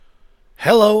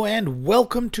Hello and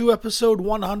welcome to episode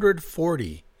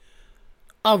 140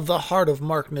 of the Heart of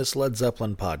Markness Led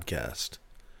Zeppelin podcast.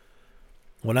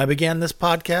 When I began this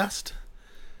podcast,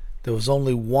 there was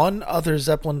only one other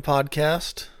Zeppelin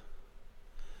podcast,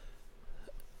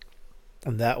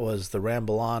 and that was the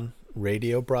Ramble On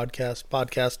radio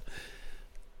podcast.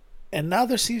 And now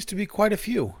there seems to be quite a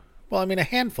few. Well, I mean a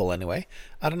handful anyway.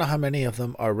 I don't know how many of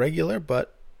them are regular,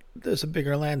 but there's a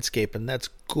bigger landscape, and that's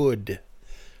good.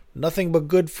 Nothing but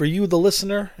good for you, the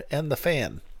listener, and the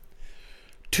fan.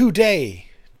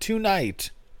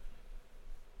 Tonight,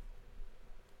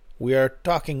 we are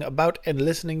talking about and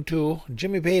listening to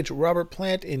Jimmy Page, Robert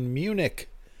Plant in Munich,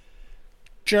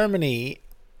 Germany,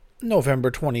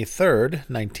 November 23rd,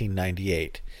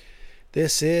 1998.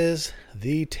 This is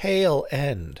the tail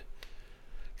end.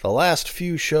 The last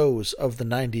few shows of the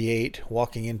 98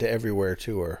 Walking Into Everywhere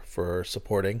tour for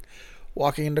supporting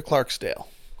Walking Into Clarksdale.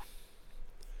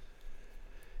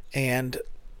 And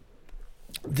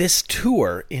this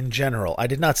tour in general, I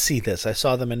did not see this. I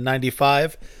saw them in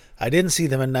 95. I didn't see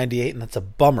them in 98, and that's a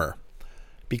bummer.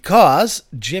 Because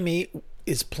Jimmy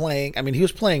is playing, he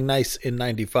was playing nice in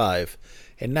 95.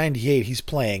 In 98, he's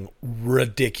playing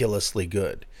ridiculously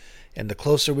good. And the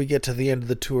closer we get to the end of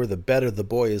the tour, the better the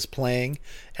boy is playing.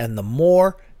 And the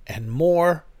more and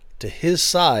more to his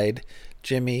side,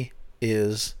 Jimmy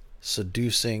is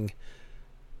seducing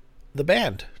the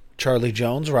band. Charlie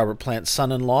Jones, Robert Plant's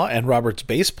son-in-law, and Robert's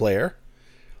bass player.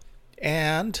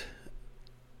 And,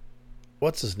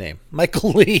 what's his name?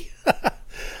 Michael Lee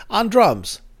on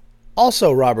drums.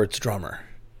 Also Robert's drummer.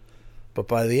 But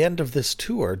by the end of this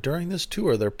tour, during this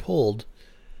tour, they're pulled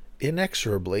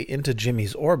inexorably into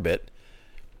Jimmy's orbit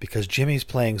because Jimmy's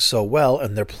playing so well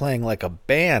and they're playing like a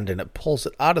band and it pulls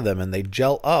it out of them and they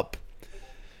gel up.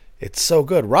 It's so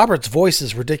good. Robert's voice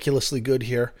is ridiculously good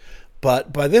here.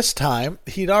 But by this time,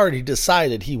 he'd already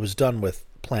decided he was done with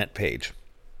Page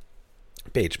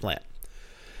Plant.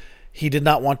 He did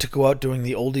not want to go out doing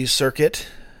the oldies circuit.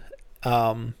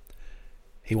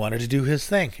 He wanted to do his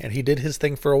thing, and he did his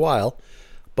thing for a while.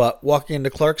 But Walking Into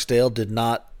Clarksdale did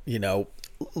not,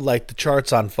 light the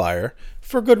charts on fire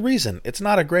for good reason. It's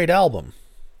not a great album.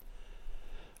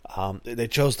 They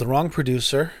chose the wrong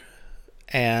producer,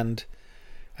 and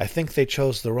I think they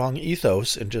chose the wrong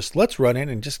ethos and just let's run in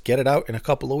and just get it out in a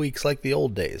couple of weeks like the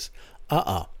old days.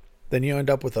 Then you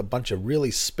end up with a bunch of really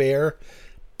spare,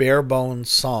 bare bones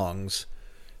songs,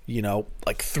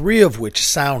 like three of which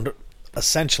sound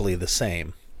essentially the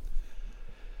same.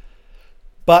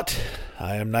 But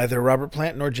I am neither Robert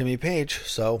Plant nor Jimmy Page,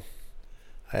 so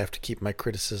I have to keep my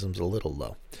criticisms a little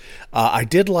low. I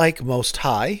did like Most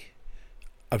High,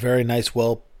 a very nice,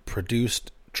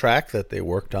 well-produced track that they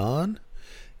worked on.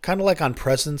 Kind of like on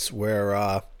Presence,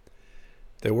 where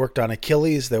they worked on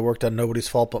Achilles, they worked on Nobody's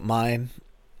Fault But Mine,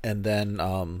 and then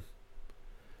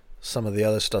some of the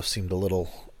other stuff seemed a little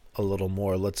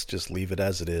more, let's just leave it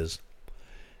as it is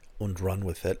and run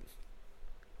with it.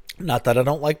 Not that I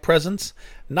don't like Presence,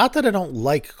 not that I don't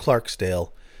like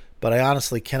Clarksdale, but I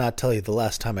honestly cannot tell you the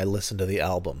last time I listened to the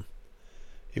album.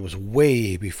 It was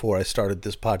way before I started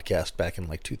this podcast back in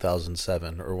like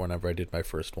 2007 or whenever I did my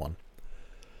first one.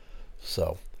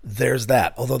 So there's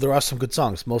that. Although there are some good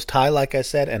songs. Most High, like I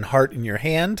said, and Heart in Your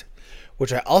Hand,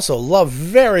 which I also love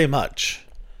very much.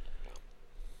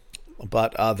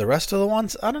 But the rest of the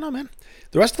ones, I don't know, man.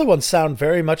 The rest of the ones sound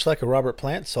very much like a Robert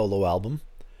Plant solo album.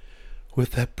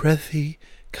 With that breathy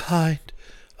kind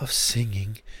of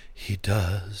singing he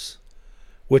does.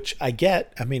 Which I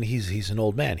get. He's an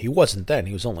old man. He wasn't then.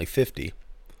 He was only 50.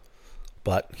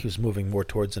 But he was moving more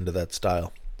towards into that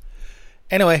style.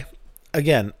 Anyway,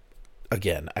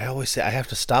 Again, I always say I have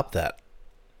to stop that.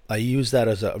 I use that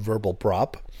as a verbal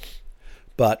prop,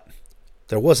 but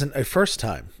there wasn't a first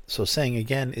time, so saying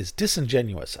again is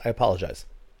disingenuous. I apologize.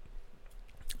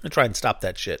 I'm going to try and stop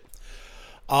that shit.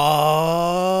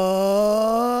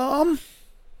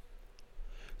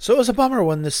 So it was a bummer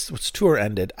when this tour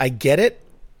ended. I get it.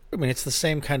 It's the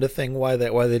same kind of thing why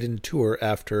they didn't tour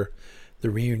after the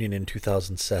reunion in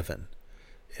 2007.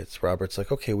 It's Robert's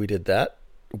like, okay, we did that.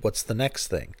 What's the next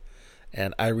thing?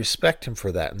 And I respect him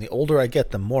for that. And the older I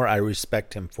get, the more I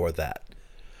respect him for that.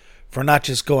 For not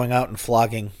just going out and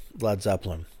flogging Led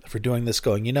Zeppelin. For doing this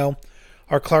going, our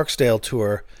Clarksdale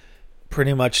tour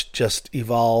pretty much just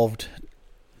evolved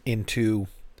into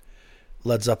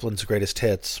Led Zeppelin's greatest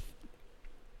hits.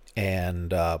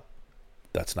 And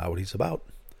that's not what he's about.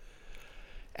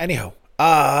 Anyhow,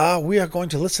 we are going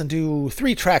to listen to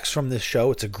 3 tracks from this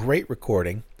show. It's a great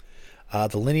recording.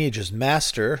 The Lineage is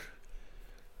Master.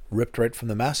 Ripped right from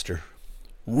the master.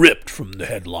 Ripped from the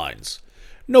headlines.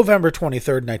 November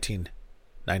 23rd,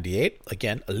 98,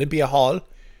 again, Olympia Hall,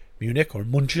 Munich or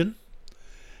München.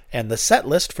 And the set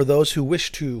list for those who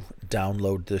wish to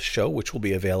download this show, which will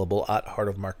be available at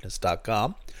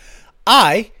heartofmarkness.com.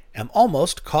 I am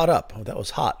almost caught up. Oh, that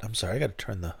was hot. I'm sorry, I got to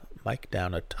turn the mic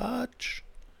down a touch.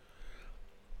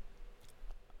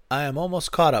 I am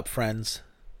almost caught up, friends.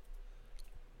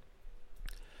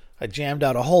 I jammed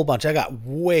out a whole bunch. I got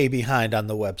way behind on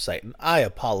the website, and I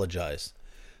apologize.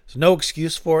 There's no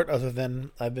excuse for it other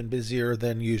than I've been busier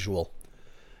than usual.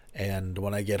 And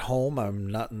when I get home,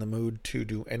 I'm not in the mood to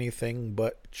do anything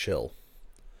but chill.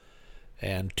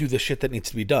 And do the shit that needs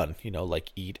to be done. You know,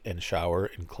 like eat and shower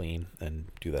and clean and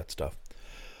do that stuff.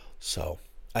 So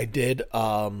I did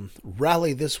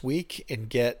rally this week and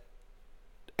get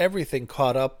everything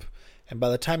caught up. And by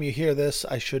the time you hear this,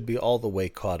 I should be all the way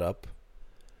caught up.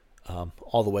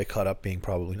 All the way caught up being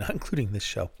probably not including this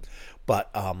show. But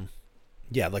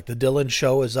yeah, like the Dylan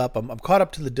show is up. I'm caught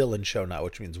up to the Dylan show now,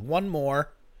 which means one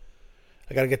more.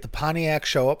 I got to get the Pontiac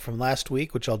show up from last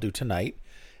week, which I'll do tonight.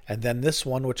 And then this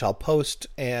one, which I'll post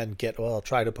and get, well, I'll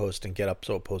try to post and get up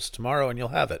so it posts tomorrow and you'll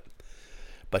have it.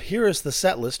 But here is the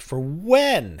set list for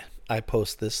when I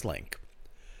post this link.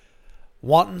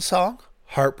 Wanton Song,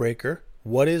 Heartbreaker,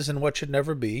 What Is and What Should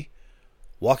Never Be,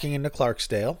 Walking into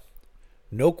Clarksdale,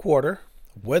 No Quarter,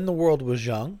 When the World Was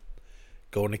Young,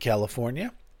 Going to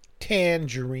California,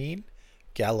 Tangerine,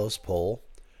 Gallows Pole,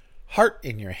 Heart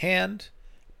in Your Hand,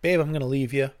 Babe, I'm Gonna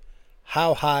Leave You,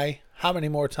 How High, How Many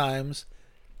More Times,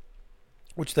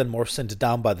 which then morphs into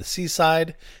Down by the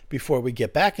Seaside, before we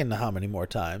get back into How Many More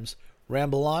Times,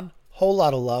 Ramble On, Whole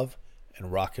Lot of Love,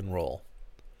 and Rock and Roll.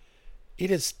 It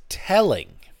is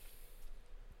telling.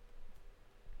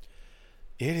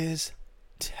 It is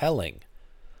telling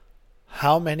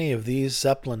how many of these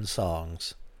Zeppelin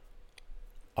songs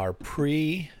are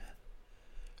pre-physical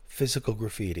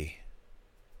graffiti.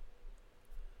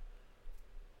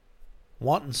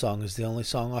 Wanton Song is the only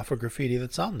song off of graffiti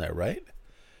that's on there, right?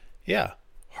 Yeah.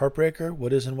 Heartbreaker,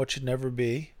 What Is and What Should Never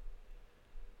Be.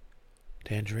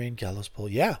 Tangerine, Gallows Pole.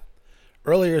 Yeah.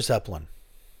 Earlier Zeppelin.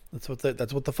 That's what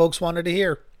the folks wanted to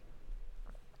hear.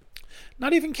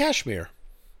 Not even Kashmir.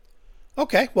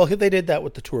 Okay, well, they did that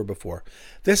with the tour before.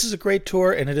 This is a great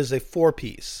tour, and it is a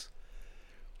 4-piece.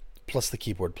 Plus the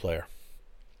keyboard player.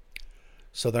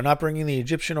 So they're not bringing the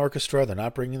Egyptian orchestra. They're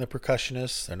not bringing the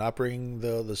percussionists. They're not bringing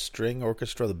the string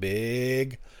orchestra, the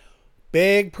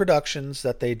big productions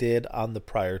that they did on the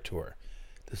prior tour.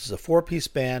 This is a 4-piece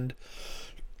band,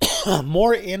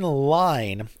 more in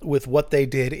line with what they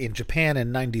did in Japan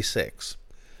in 96.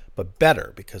 But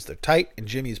better, because they're tight, and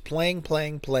Jimmy's playing.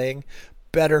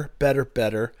 Better.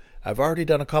 I've already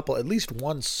done a couple, at least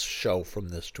one show from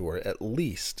this tour, at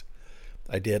least.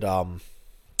 I did, I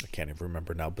can't even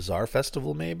remember now, Bazaar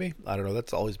Festival maybe? I don't know,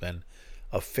 that's always been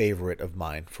a favorite of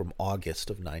mine from August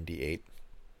of 98.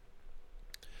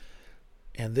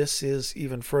 And this is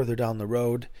even further down the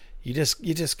road. You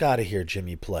just got to hear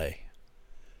Jimmy play.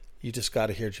 You just got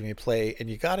to hear Jimmy play, and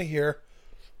you got to hear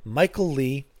Michael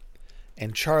Lee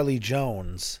and Charlie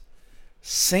Jones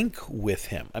sync with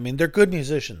him. I mean, they're good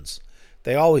musicians.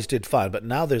 They always did fine, but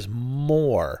now there's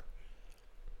more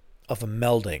of a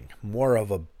melding, more of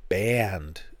a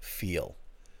band feel,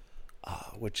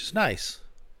 which is nice.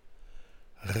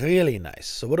 Really nice.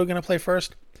 So what are we going to play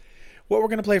first? What we're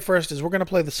going to play first is we're going to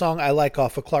play the song I like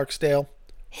off of Clarksdale,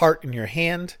 Heart in Your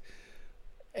Hand,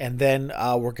 and then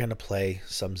we're going to play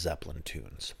some Zeppelin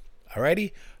tunes.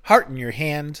 Alrighty? Heart in Your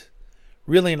Hand,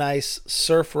 really nice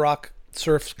surf rock,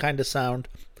 surf kind of sound.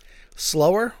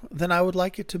 Slower than I would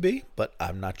like it to be, but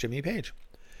I'm not Jimmy Page.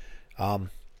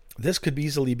 This could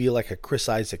easily be like a Chris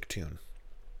Isaak tune.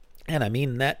 And I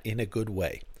mean that in a good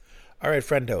way. All right,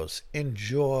 friendos,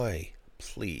 enjoy,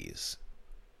 please.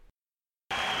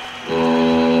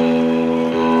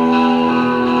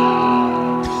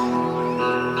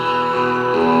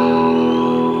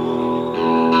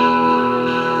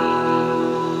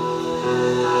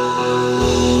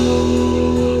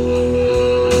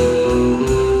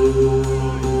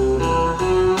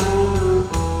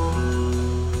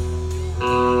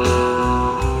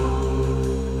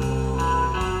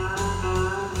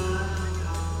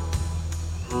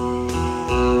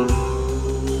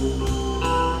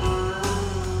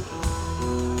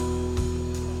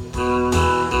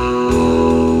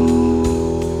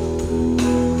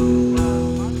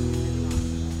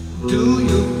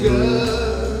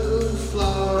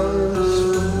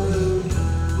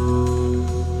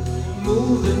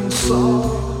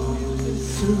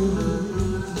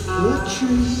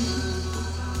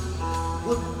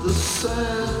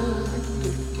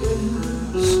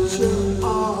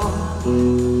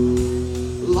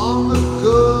 Long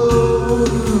ago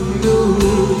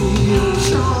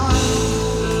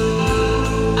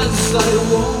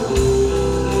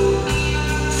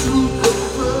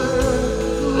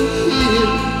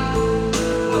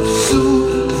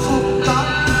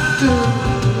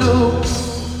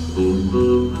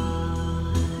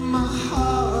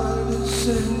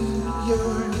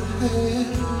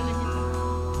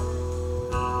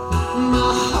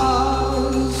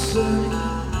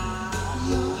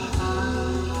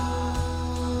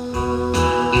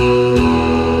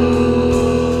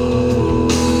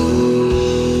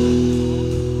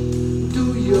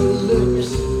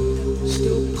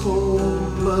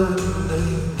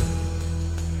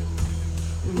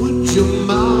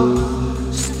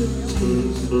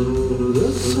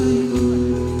the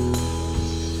same.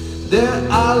 There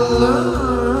I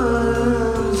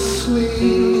learned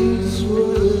sweet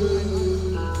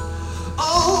words.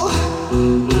 Oh, a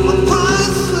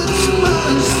priceless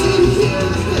mercy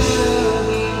here.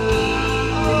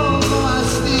 Oh, I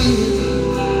sleep.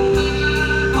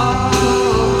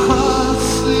 Oh, I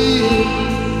sleep.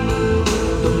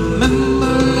 The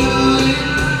memory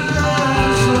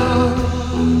lingers.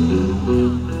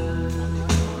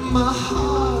 My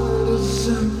heart is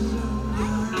in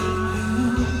your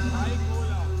hand.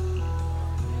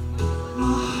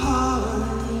 My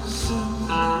heart is in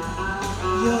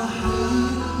your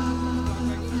hand.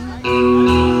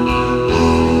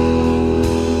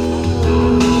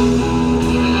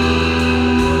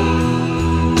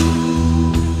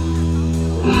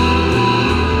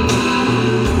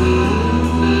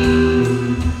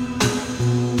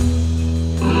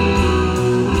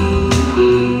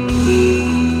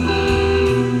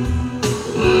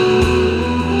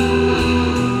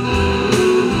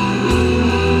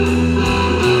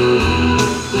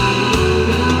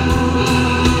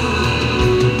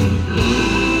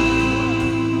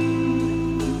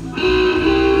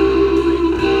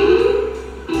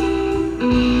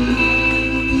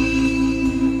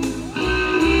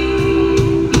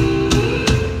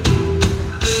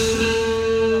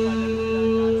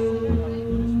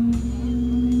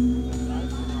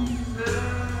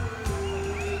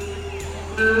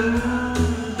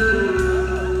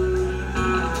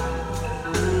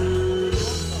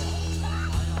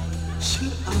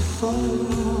 Should I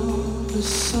fall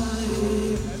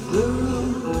beside the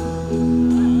road,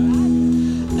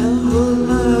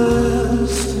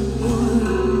 everlasting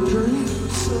wandering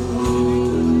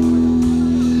soul,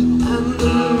 and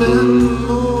the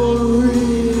memory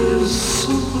is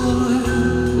sublime.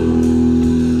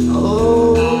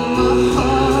 Oh, my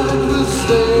heart will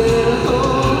stay,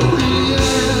 oh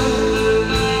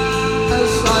yeah,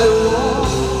 as I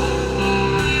walk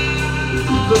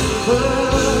through the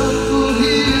purple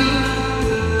hill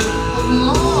of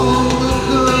long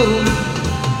ago.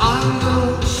 I know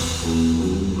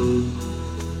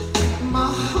my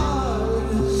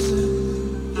heart is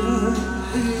in your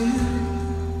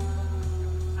hand.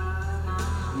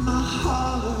 My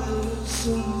heart is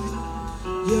in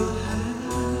your hand.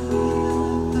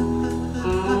 Oh,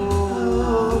 oh,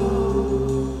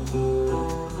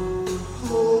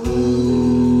 oh.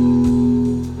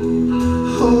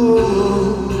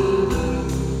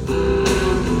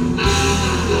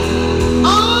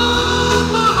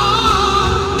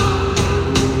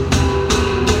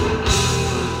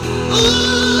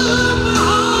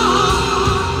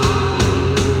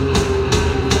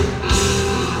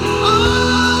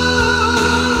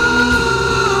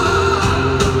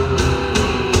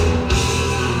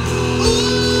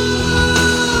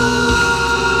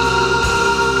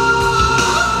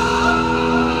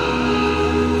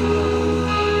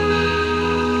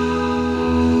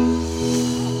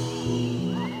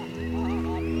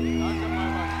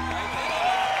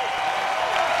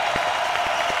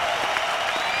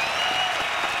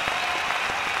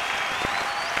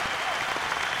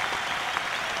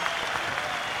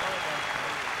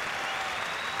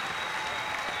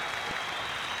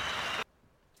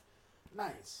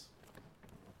 Nice.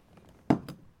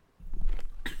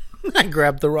 I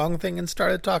grabbed the wrong thing and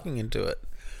started talking into it.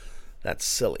 That's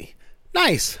silly.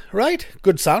 Nice, right?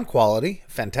 Good sound quality.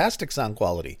 Fantastic sound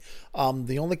quality.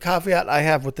 The only caveat I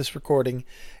have with this recording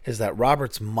is that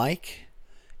Robert's mic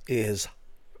is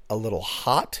a little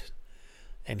hot,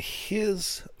 and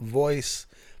his voice,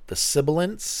 the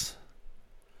sibilance,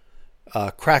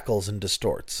 crackles and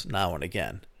distorts now and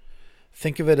again.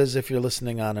 Think of it as if you're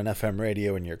listening on an FM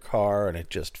radio in your car and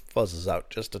it just fuzzes out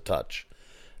just a touch.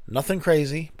 Nothing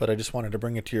crazy, but I just wanted to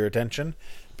bring it to your attention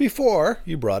before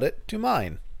you brought it to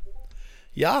mine.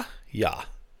 Yeah.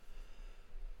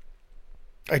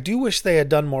 I do wish they had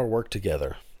done more work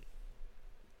together,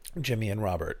 Jimmy and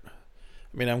Robert.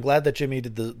 I mean, I'm glad that Jimmy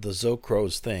did the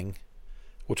Zocro's thing,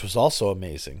 which was also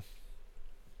amazing.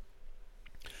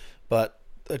 But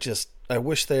I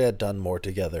wish they had done more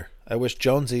together. I wish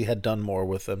Jonesy had done more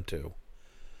with them too.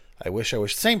 I wish.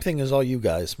 Same thing as all you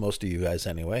guys, most of you guys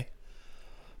anyway.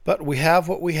 But we have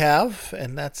what we have,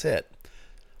 and that's it.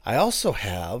 I also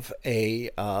have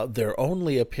their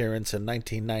only appearance in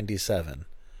 1997,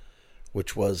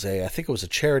 which was I think it was a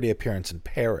charity appearance in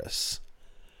Paris.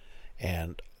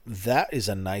 And that is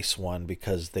a nice one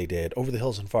because they did Over the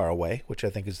Hills and Far Away, which I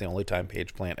think is the only time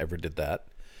Page Plant ever did that.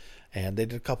 And they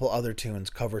did a couple other tunes,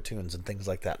 cover tunes and things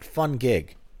like that. Fun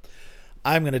gig.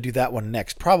 I'm going to do that one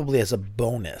next, probably as a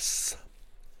bonus.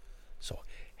 So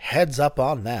heads up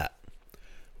on that.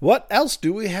 What else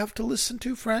do we have to listen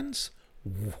to, friends?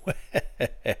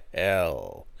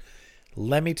 Well,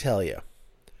 let me tell you.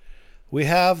 We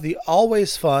have the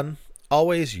always fun,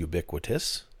 always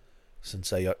ubiquitous,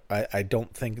 since I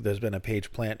don't think there's been a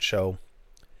Page Plant show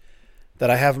that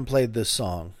I haven't played this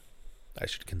song. I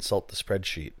should consult the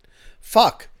spreadsheet.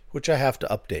 Fuck, which I have to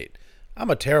update. I'm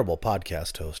a terrible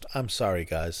podcast host. I'm sorry,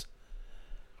 guys.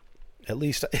 At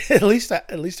least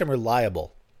I'm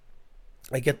reliable.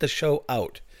 I get the show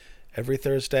out every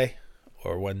Thursday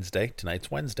or Wednesday.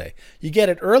 Tonight's Wednesday. You get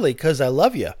it early because I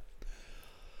love you.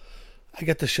 I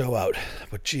get the show out.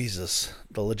 But Jesus,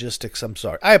 the logistics, I'm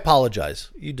sorry. I apologize.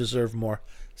 You deserve more,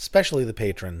 especially the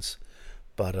patrons.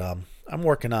 But I'm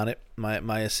working on it.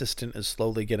 My assistant is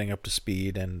slowly getting up to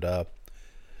speed, and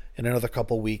in another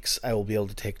couple weeks, I will be able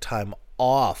to take time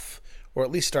off, or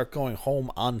at least start going home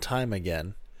on time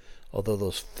again. Although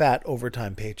those fat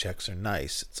overtime paychecks are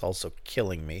nice, it's also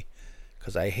killing me,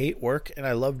 because I hate work and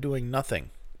I love doing nothing.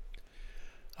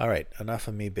 All right, enough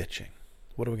of me bitching.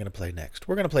 What are we going to play next?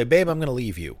 We're going to play Babe, I'm Going to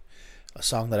Leave You, a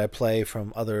song that I play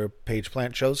from other Page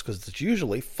Plant shows because it's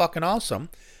usually fucking awesome,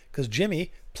 because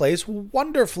Jimmy plays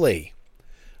wonderfully.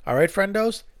 All right,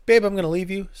 friendos, Babe, I'm Going to Leave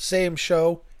You, same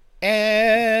show.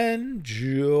 Enjoy.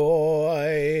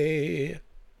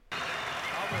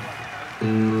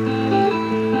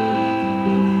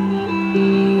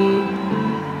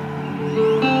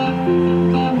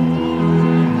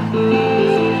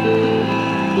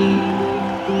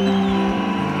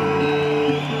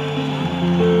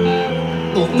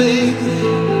 Oh, baby,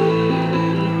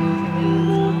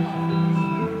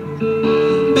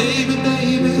 baby,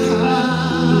 baby,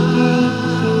 I'm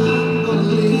gonna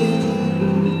live.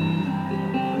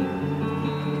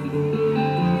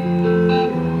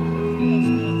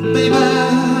 Baby, I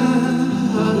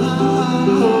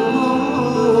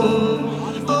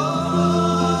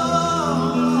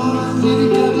really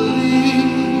gotta leave.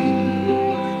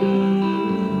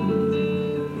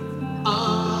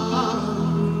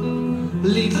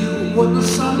 Leave you when the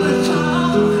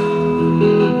summertime.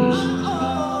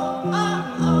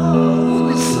 When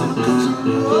the sun comes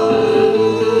around.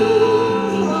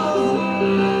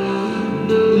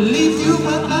 Leave you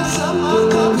when the summer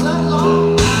comes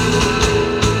along.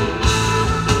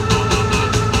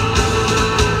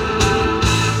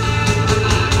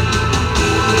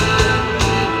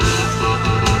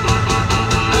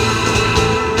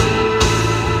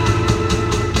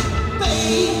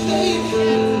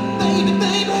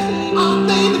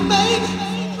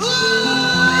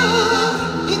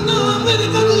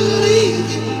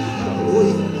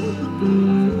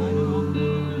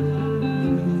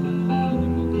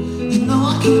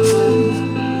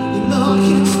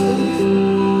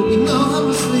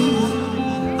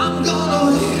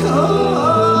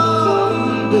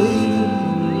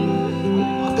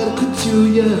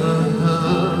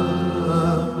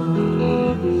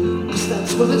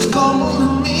 That's what it's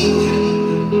calling me.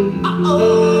 The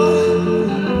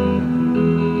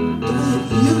way it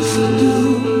used to do.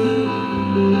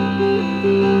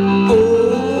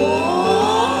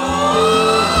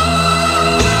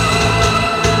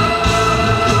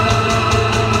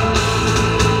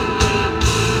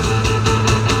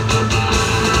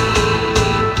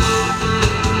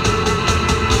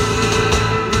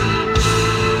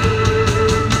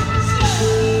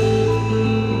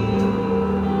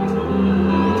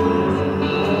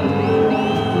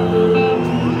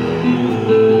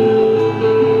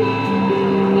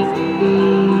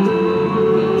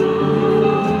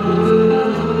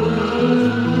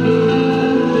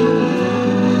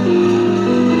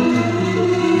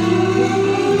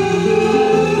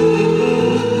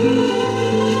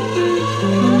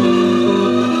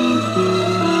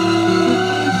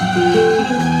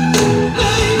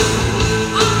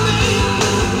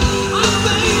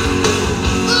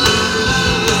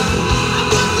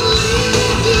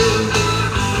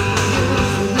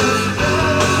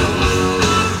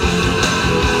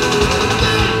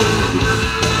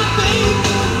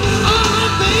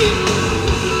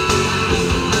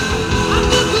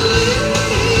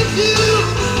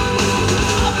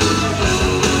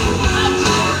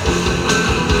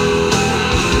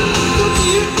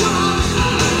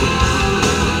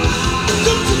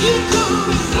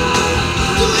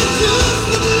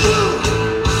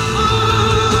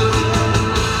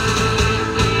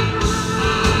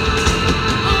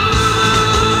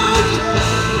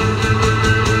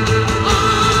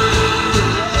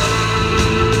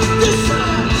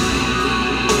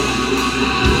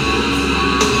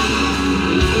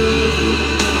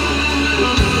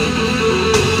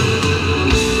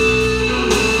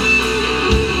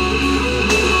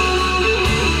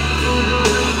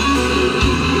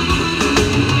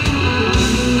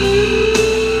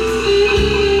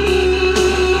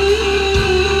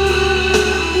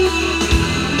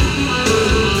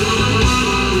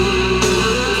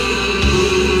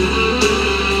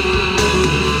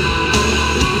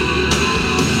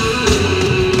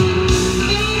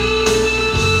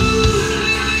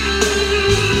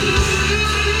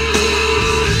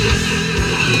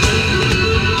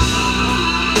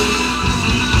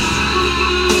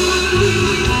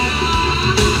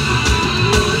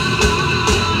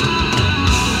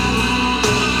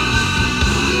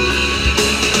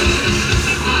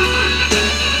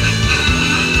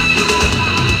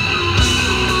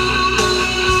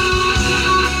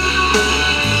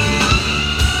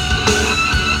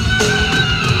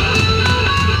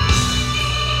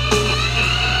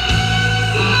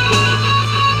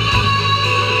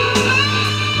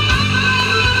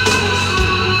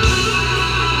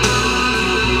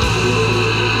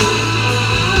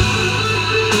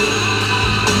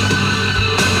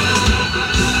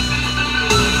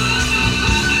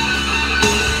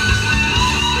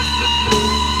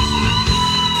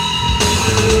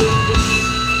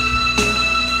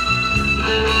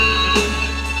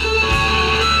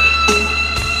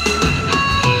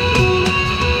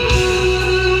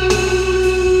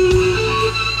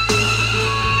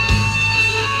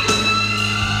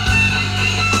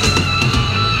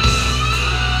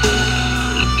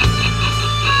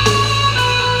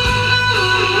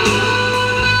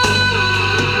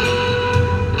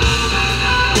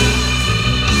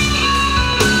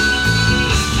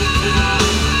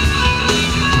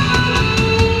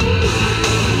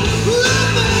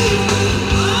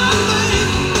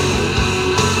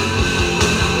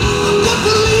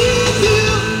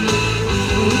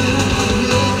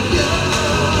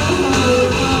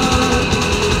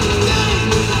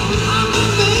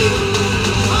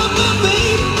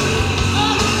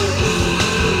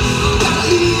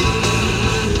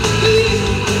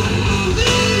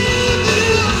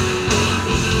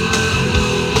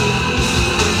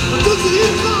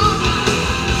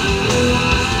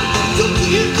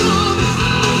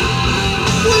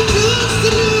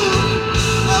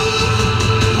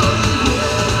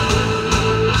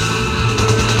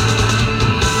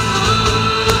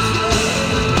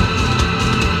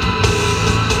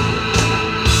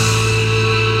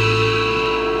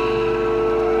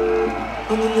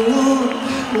 And when you want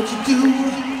what you do,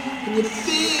 and you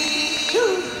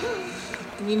feel,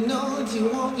 and you know what you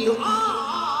want, you'll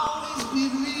always be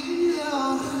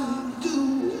real. Do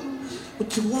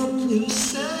what you want and you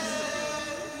say.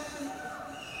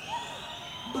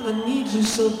 But I need you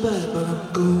so bad, but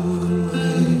I'm going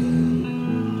away.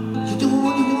 You do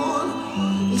what you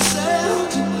want, you say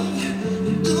what you need,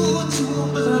 you do what you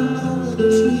want, but I know that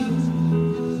it's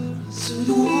real. So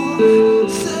you want to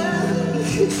say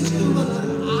it's true, but I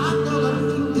know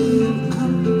that I'm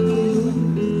coming for you.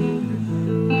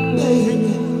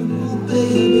 Baby, oh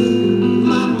baby,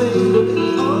 my baby,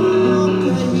 oh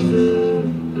baby,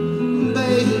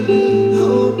 baby,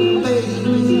 oh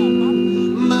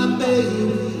baby, my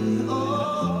baby,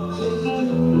 oh baby.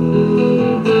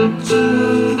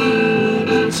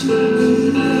 What you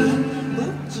need,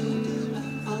 what you do,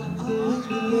 I'll always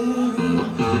be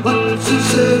there. What you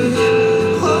say,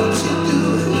 what you do,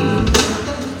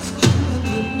 that's true,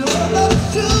 and you know that's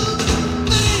true.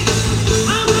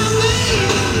 I'm a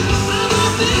baby, I'm a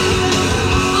baby.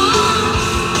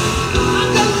 I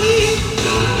gotta leave, I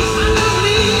gotta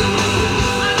leave,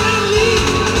 I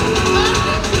gotta leave.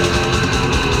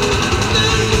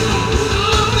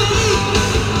 Oh baby,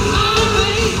 oh baby, oh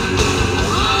baby.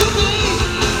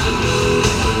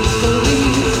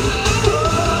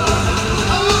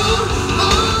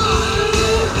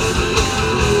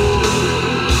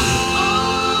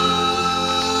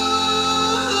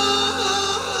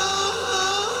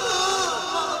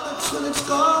 That's when it's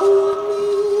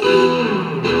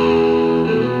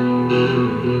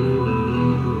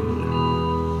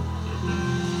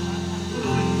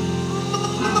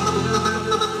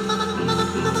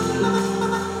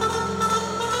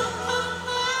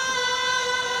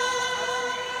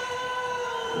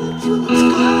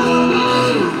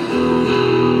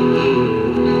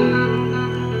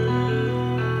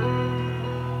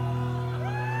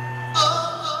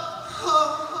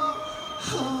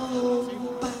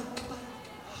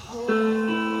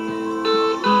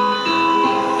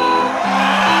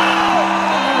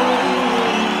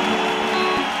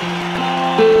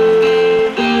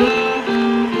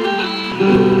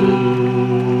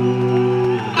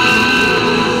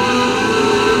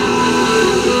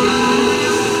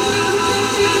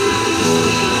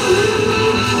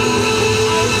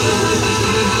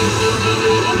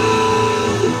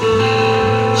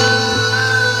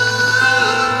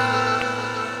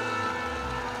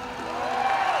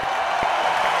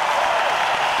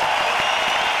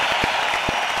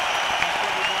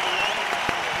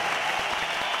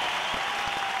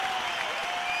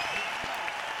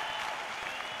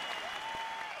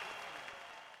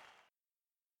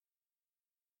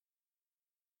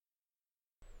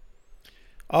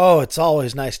Oh, it's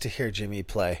always nice to hear Jimmy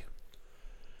play.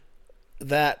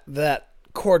 That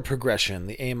chord progression,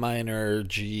 the A minor,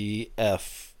 G,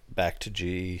 F, back to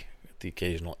G, the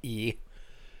occasional E,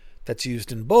 that's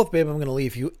used in both Babe, I'm Gonna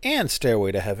Leave You and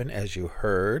Stairway to Heaven, as you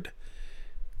heard.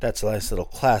 That's a nice little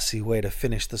classy way to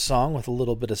finish the song with a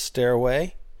little bit of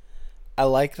Stairway. I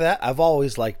like that. I've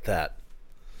always liked that.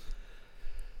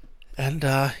 And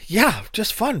yeah,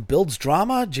 just fun. Builds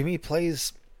drama. Jimmy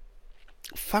plays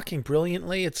fucking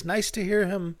brilliantly. It's nice to hear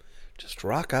him just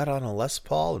rock out on a Les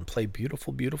Paul and play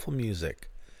beautiful, beautiful music.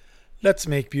 Let's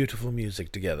make beautiful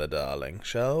music together, darling,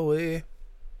 shall we?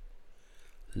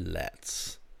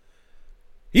 Let's.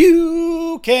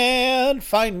 You can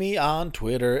find me on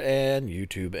Twitter and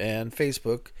YouTube and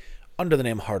Facebook under the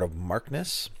name Heart of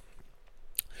Markness.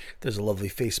 There's a lovely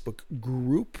Facebook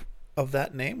group of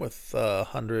that name with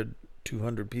 100,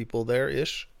 200 people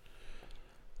there-ish.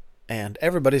 And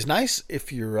everybody's nice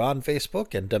if you're on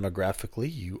Facebook, and demographically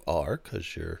you are,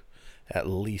 because you're at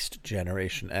least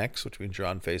Generation X, which means you're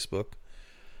on Facebook,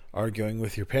 arguing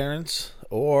with your parents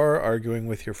or arguing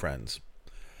with your friends.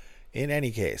 In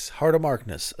any case, Heart of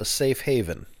Markness, a safe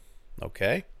haven,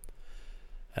 okay?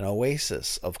 An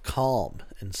oasis of calm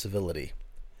and civility.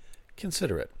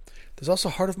 Consider it. There's also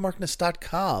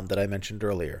heartofmarkness.com that I mentioned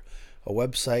earlier, a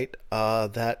website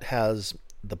that has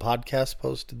the podcast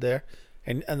posted there.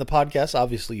 And the podcasts,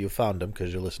 obviously you found them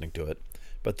because you're listening to it,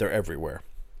 but they're everywhere.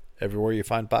 Everywhere you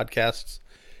find podcasts,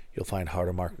 you'll find Heart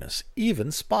of Markness. Even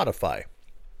Spotify.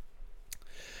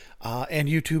 And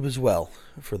YouTube as well,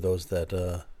 for those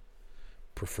that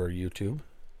prefer YouTube.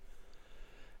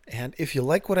 And if you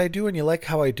like what I do and you like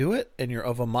how I do it, and you're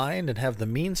of a mind and have the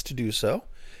means to do so,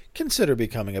 consider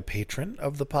becoming a patron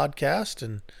of the podcast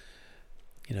and,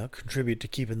 contribute to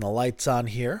keeping the lights on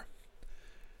here.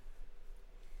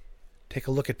 Take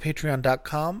a look at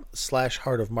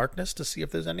patreon.com/heartofmarkness to see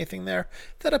if there's anything there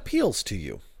that appeals to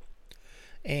you.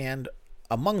 And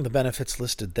among the benefits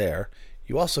listed there,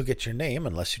 You also get your name,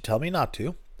 unless you tell me not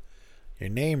to, your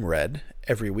name read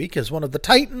every week as one of the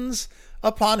titans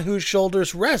upon whose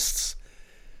shoulders rests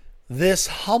this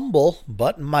humble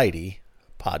but mighty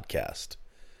podcast.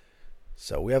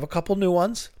 So we have a couple new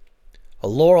ones. A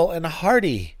Laurel and a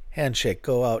hearty handshake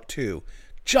go out to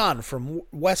John from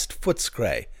West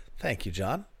Footscray. Thank you,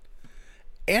 John.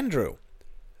 Andrew,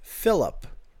 Philip,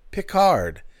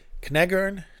 Picard,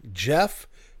 Kneggern, Jeff,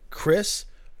 Chris,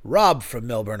 Rob from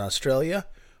Melbourne, Australia,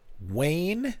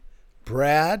 Wayne,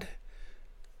 Brad,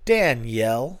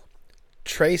 Danielle,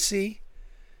 Tracy,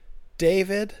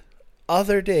 David,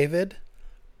 Other David,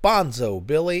 Bonzo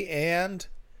Billy, and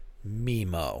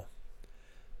Mimo.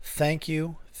 Thank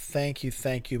you,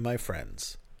 my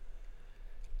friends.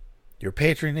 Your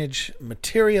patronage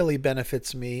materially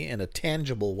benefits me in a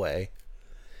tangible way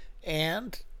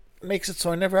and makes it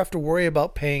so I never have to worry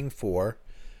about paying for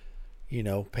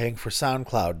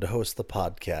SoundCloud to host the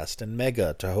podcast and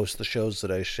Mega to host the shows that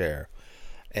I share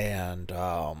and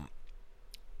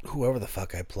whoever the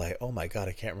fuck I play. Oh my God,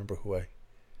 I can't remember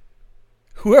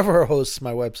whoever hosts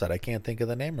my website. I can't think of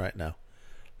the name right now.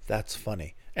 That's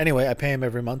funny. Anyway, I pay him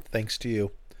every month thanks to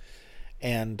you.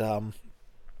 And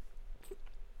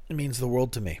it means the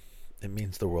world to me. It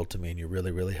means the world to me, and you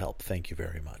really, really help. Thank you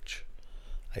very much.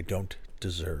 I don't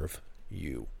deserve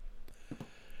you.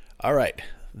 All right,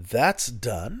 that's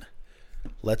done.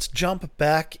 Let's jump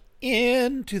back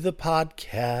into the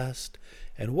podcast.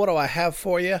 And what do I have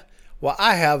for you? Well,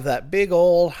 I have that big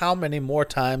old how many more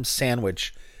times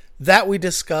sandwich that we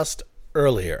discussed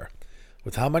earlier.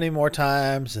 With how many more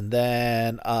times, and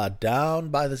then Down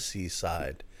by the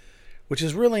Seaside, which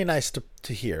is really nice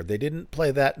to hear. They didn't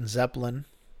play that in Zeppelin,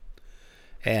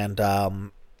 and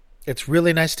it's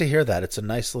really nice to hear that. It's a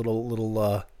nice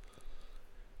little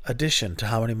addition to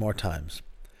how many more times.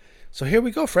 So here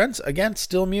we go, friends. Again,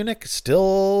 still Munich,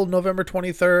 still November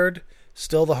 23rd,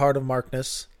 still the heart of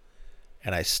Markness,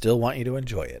 and I still want you to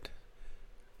enjoy it.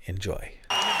 Enjoy.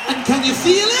 And can you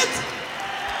feel it?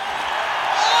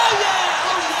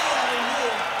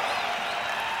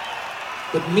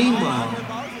 But meanwhile,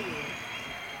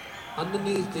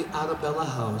 underneath the Arabella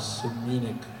house in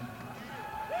Munich,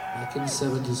 back in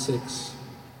 '76,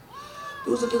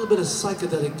 there was a little bit of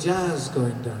psychedelic jazz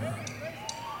going down.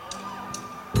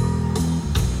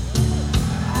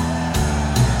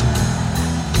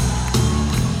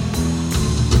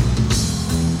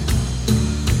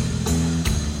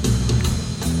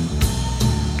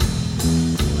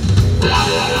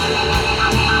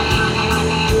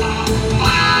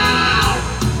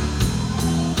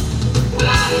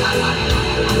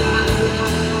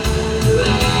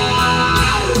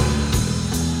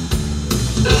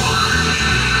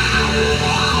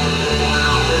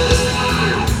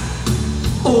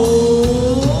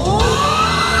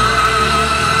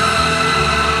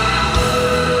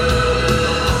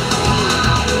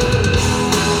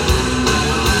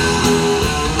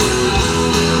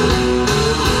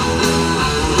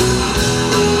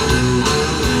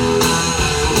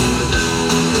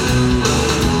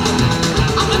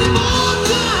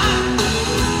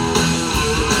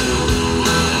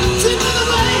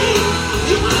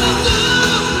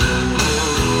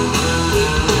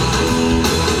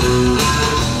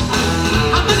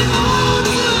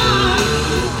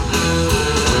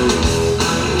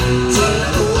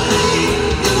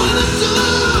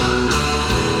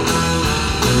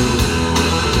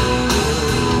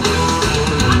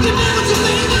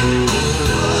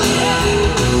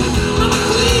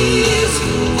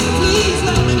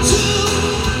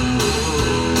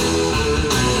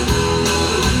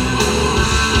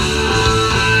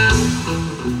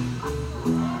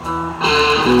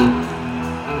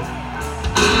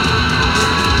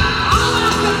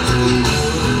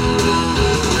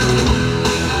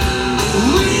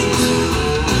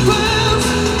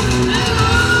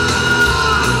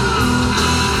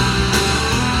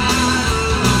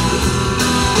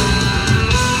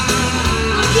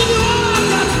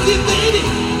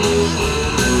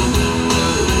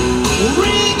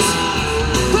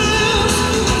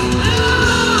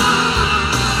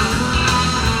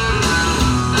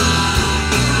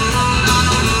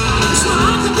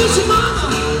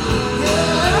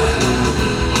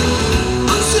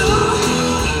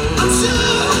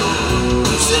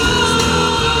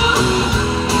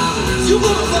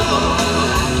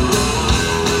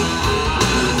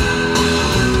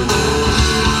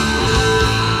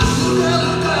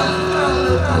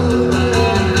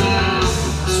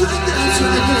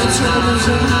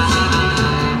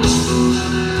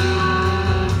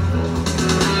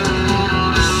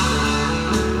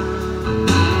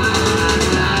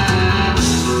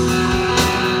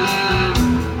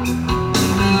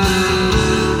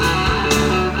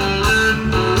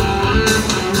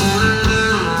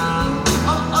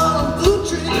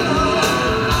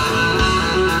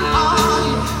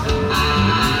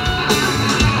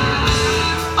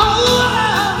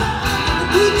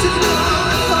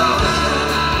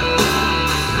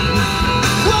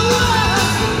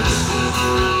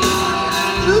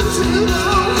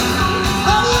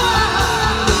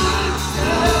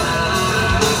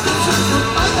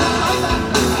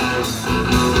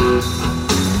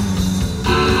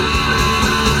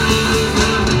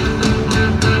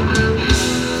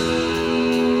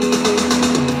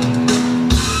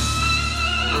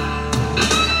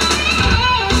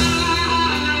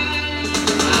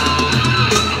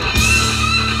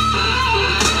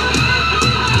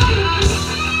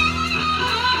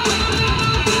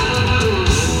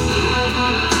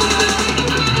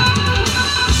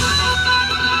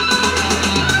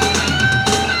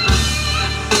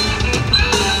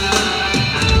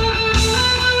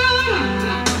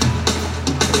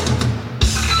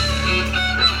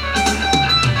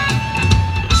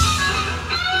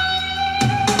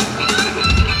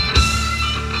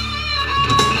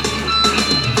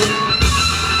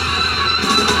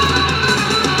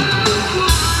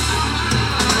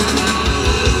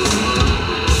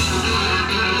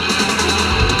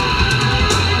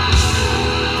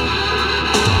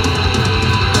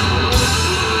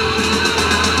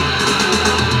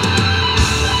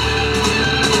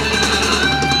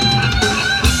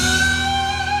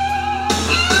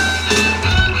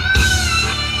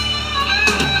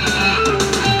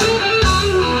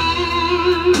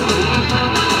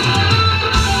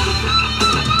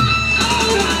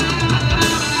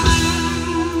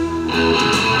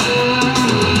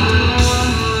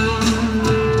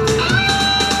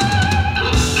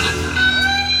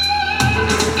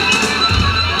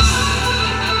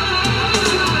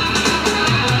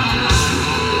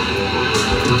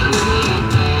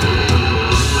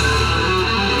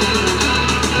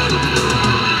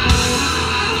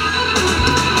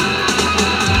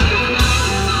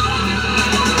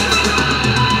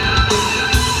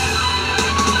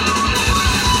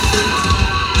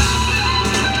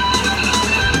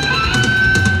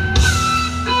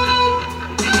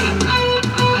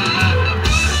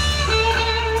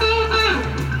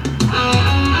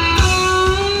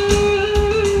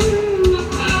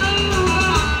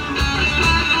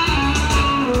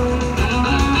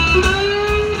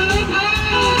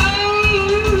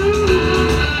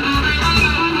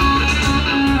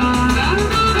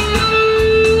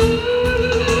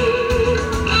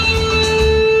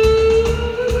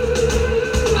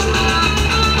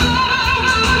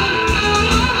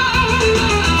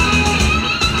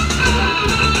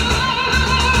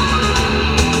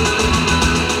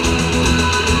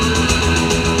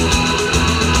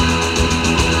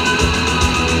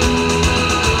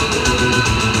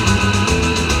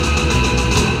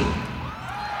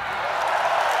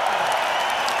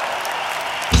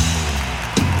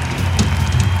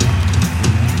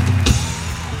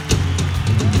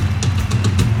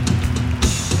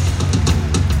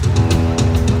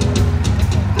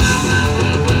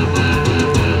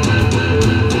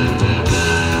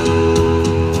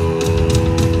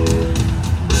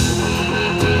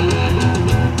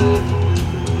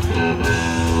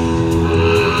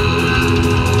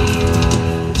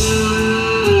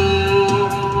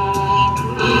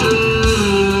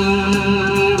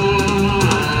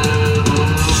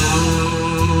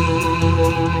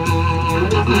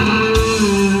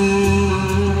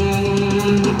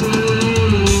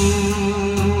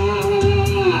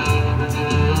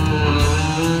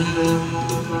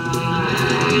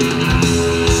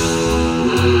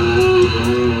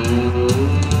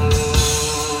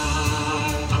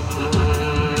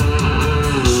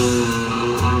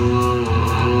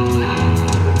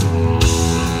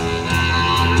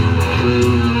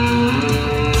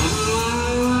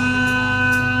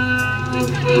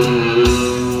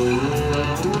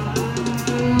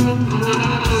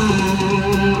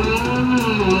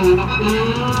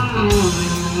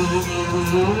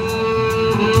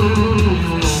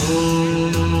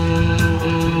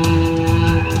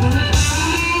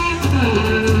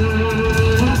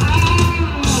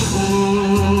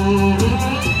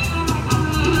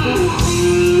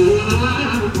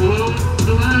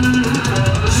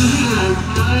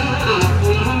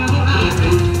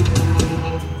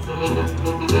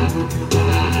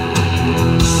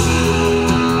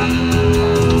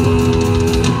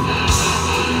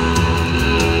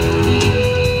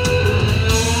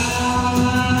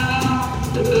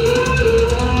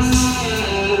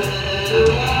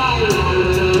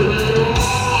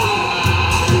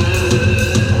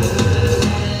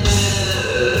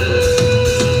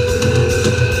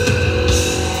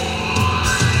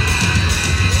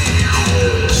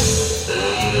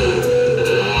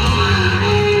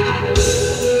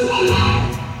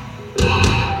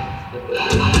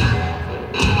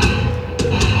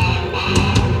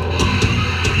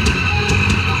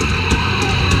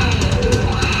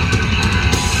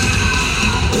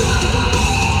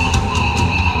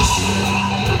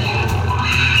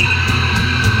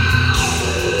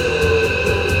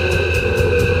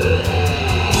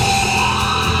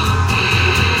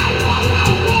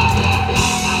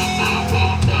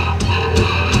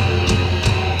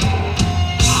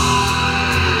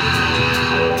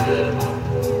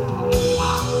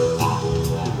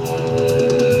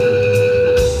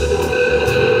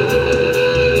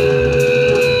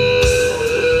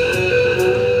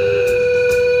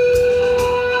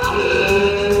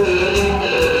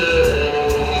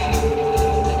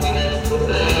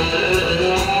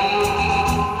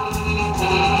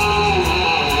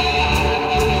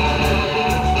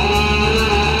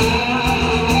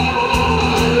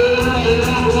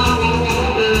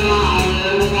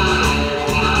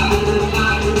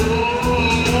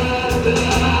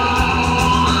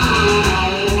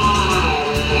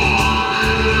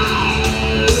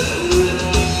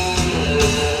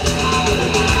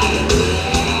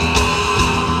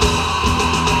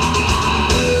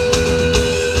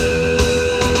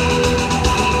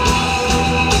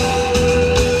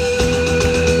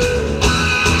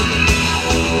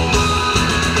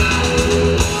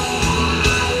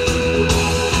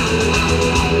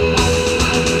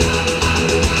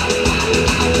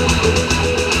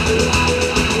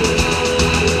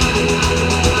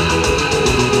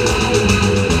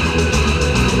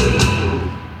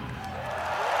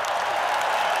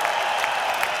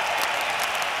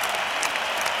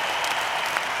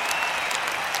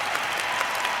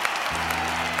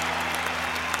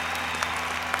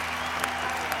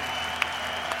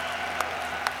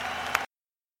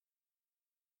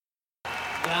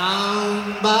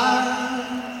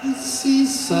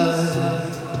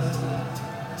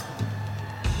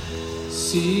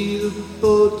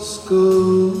 boats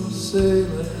go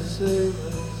sailing, sailing.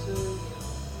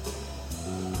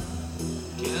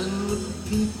 Can the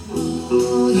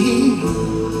people hear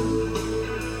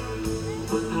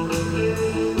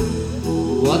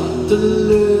what the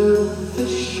little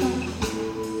fish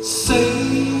are saying?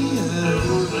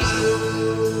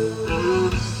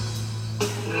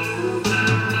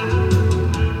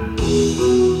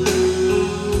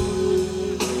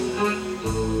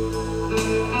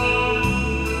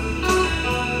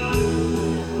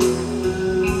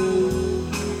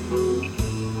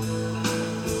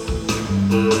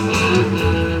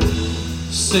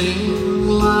 Sing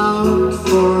loud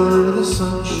for the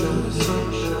sunshine,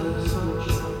 sunshine,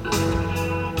 sunshine.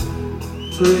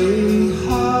 Pray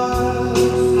hard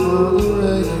for the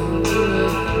rain,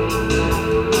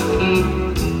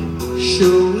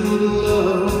 show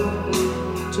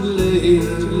love to lady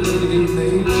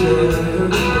nature.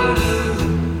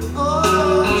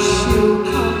 Oh, she'll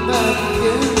come back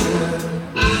again.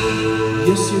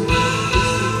 Yes, you will.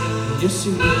 Yes,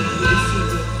 you will. Yes, you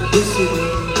will. Yes, you will.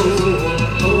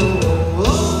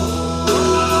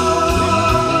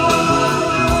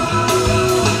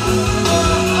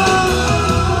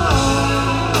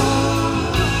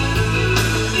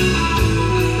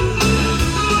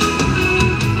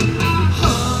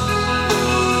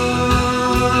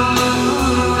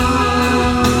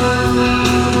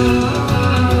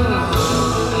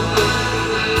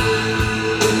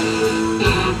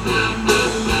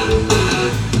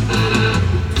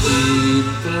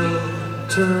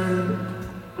 Turn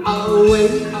away,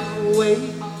 away,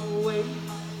 away.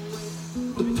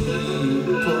 The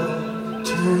people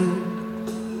turn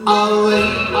away,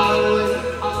 away,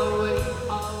 away.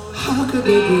 How could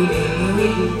they do that?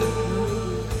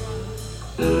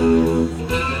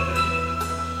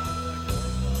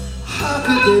 How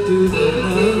could they do that?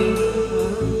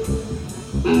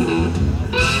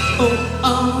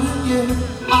 Oh, yeah,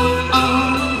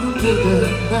 oh, do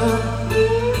that now.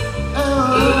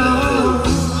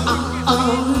 Oh,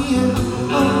 yeah,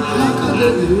 oh, how could I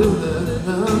do that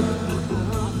now?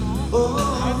 Oh,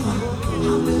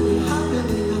 how many, how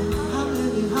many, how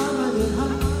many, how many,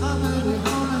 how many, how many,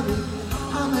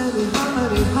 how many,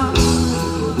 how many,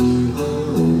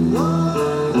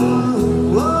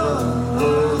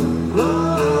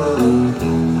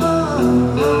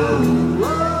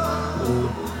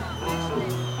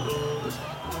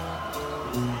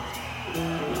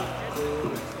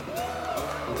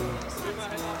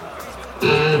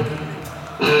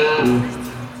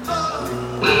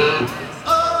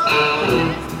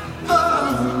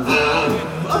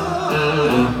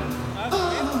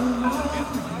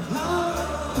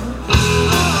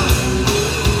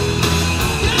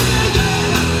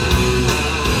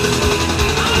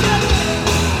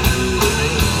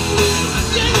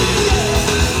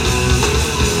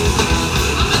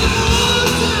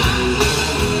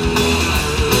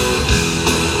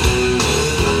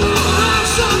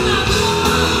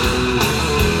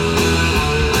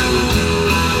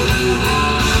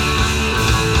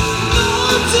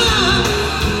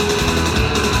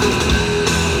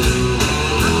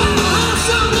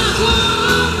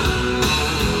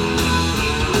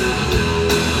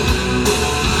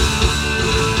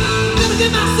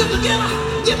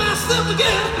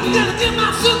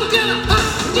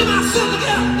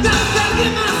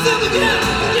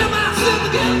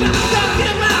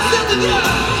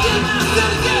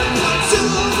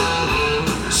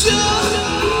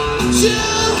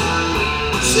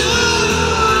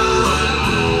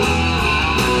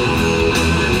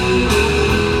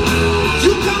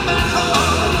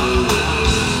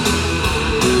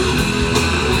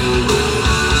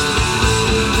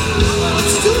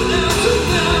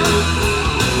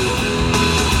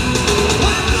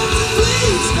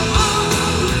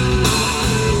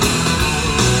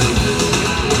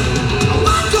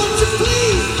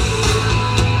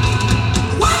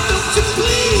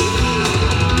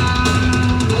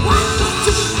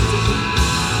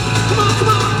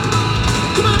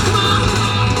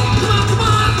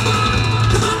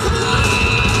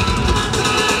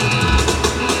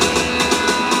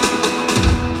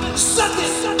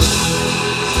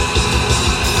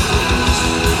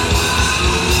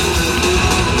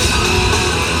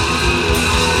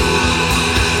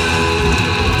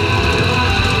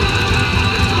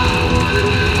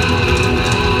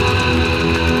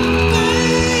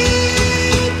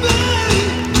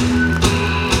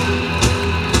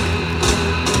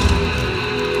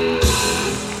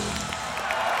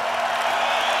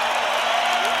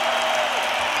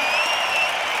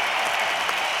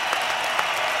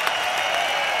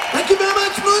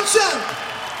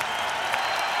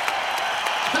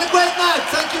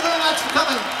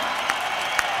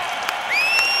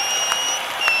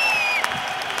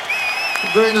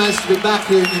 very nice to be back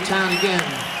here in your town again.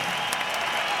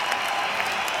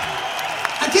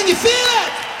 And can you feel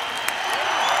it?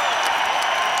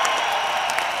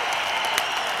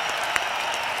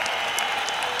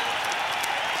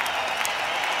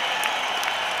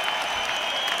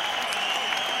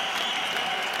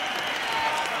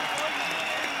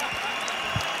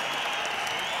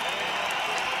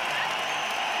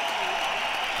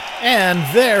 And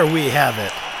there we have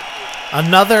it.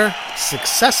 Another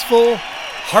successful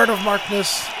Heart of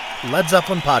Markness Led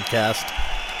Zeppelin podcast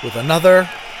with another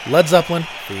Led Zeppelin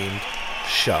themed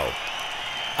show.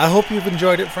 I hope you've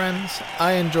enjoyed it, friends.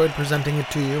 I enjoyed presenting it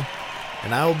to you,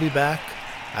 and I will be back.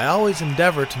 I always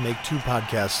endeavor to make 2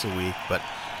 podcasts a week, but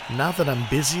now that I'm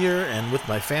busier and with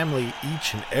my family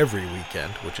each and every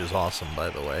weekend, which is awesome, by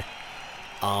the way,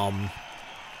 I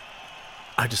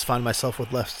just find myself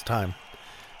with less time.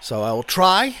 So I will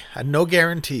try, and no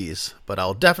guarantees, but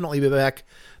I'll definitely be back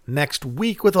next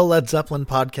week with a Led Zeppelin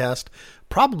podcast,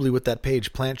 probably with that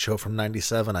Page Plant show from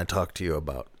 97 I talked to you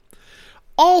about.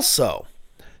 Also,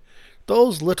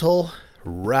 those little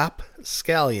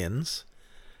rapscallions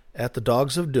at the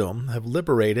Dogs of Doom have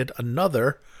liberated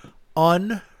another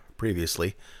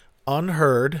previously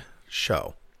unheard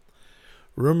show.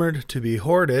 Rumored to be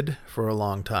hoarded for a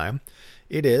long time,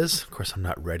 it is, of course I'm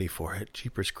not ready for it,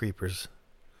 Jeepers Creepers.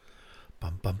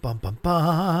 Bum, bum, bum, bum,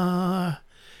 bum.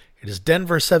 It is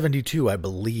Denver 72, I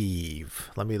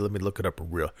believe. Let me look it up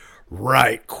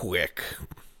right quick.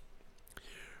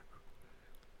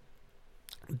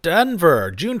 Denver,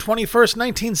 June 21st,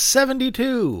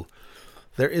 1972.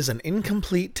 There is an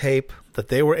incomplete tape that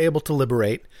they were able to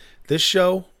liberate. This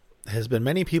show has been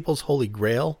many people's holy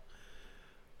grail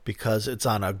because it's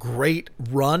on a great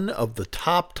run of the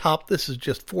top. This is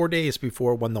just 4 days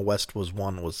before When the West Was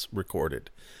Won was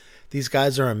recorded. These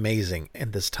guys are amazing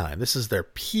in this time. This is their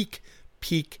peak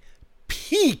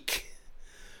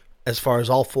as far as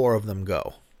all 4 of them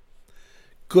go.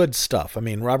 Good stuff. I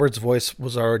mean, Robert's voice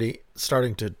was already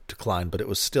starting to decline, but he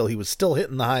was still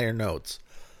hitting the higher notes.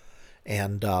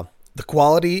 And the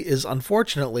quality is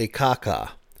unfortunately caca.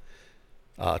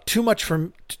 Too much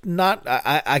from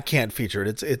I can't feature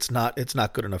it. It's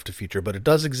not good enough to feature, but it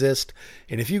does exist.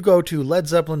 And if you go to Led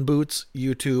Zeppelin Boots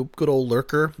YouTube, good old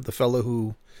Lurker, the fellow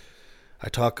who I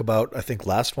talk about, I think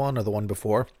last one or the one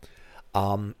before,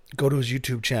 go to his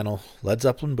YouTube channel, Led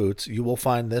Zeppelin Boots. You will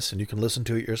find this and you can listen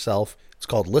to it yourself. It's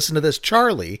called Listen to This,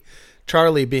 Charlie.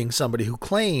 Charlie being somebody who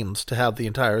claims to have the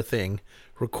entire thing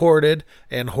recorded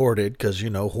and hoarded, because,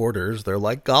 hoarders, they're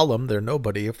like Gollum. They're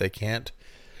nobody if they can't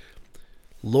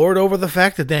lord over the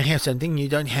fact that they have something you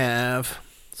don't have.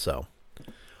 So,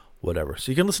 whatever.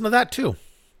 So you can listen to that too.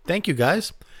 Thank you,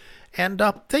 guys. And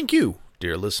thank you,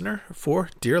 dear listener,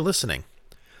 for dear listening.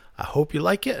 I hope you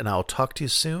like it, and I'll talk to you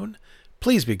soon.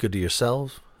 Please be good to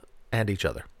yourselves and each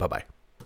other. Bye-bye.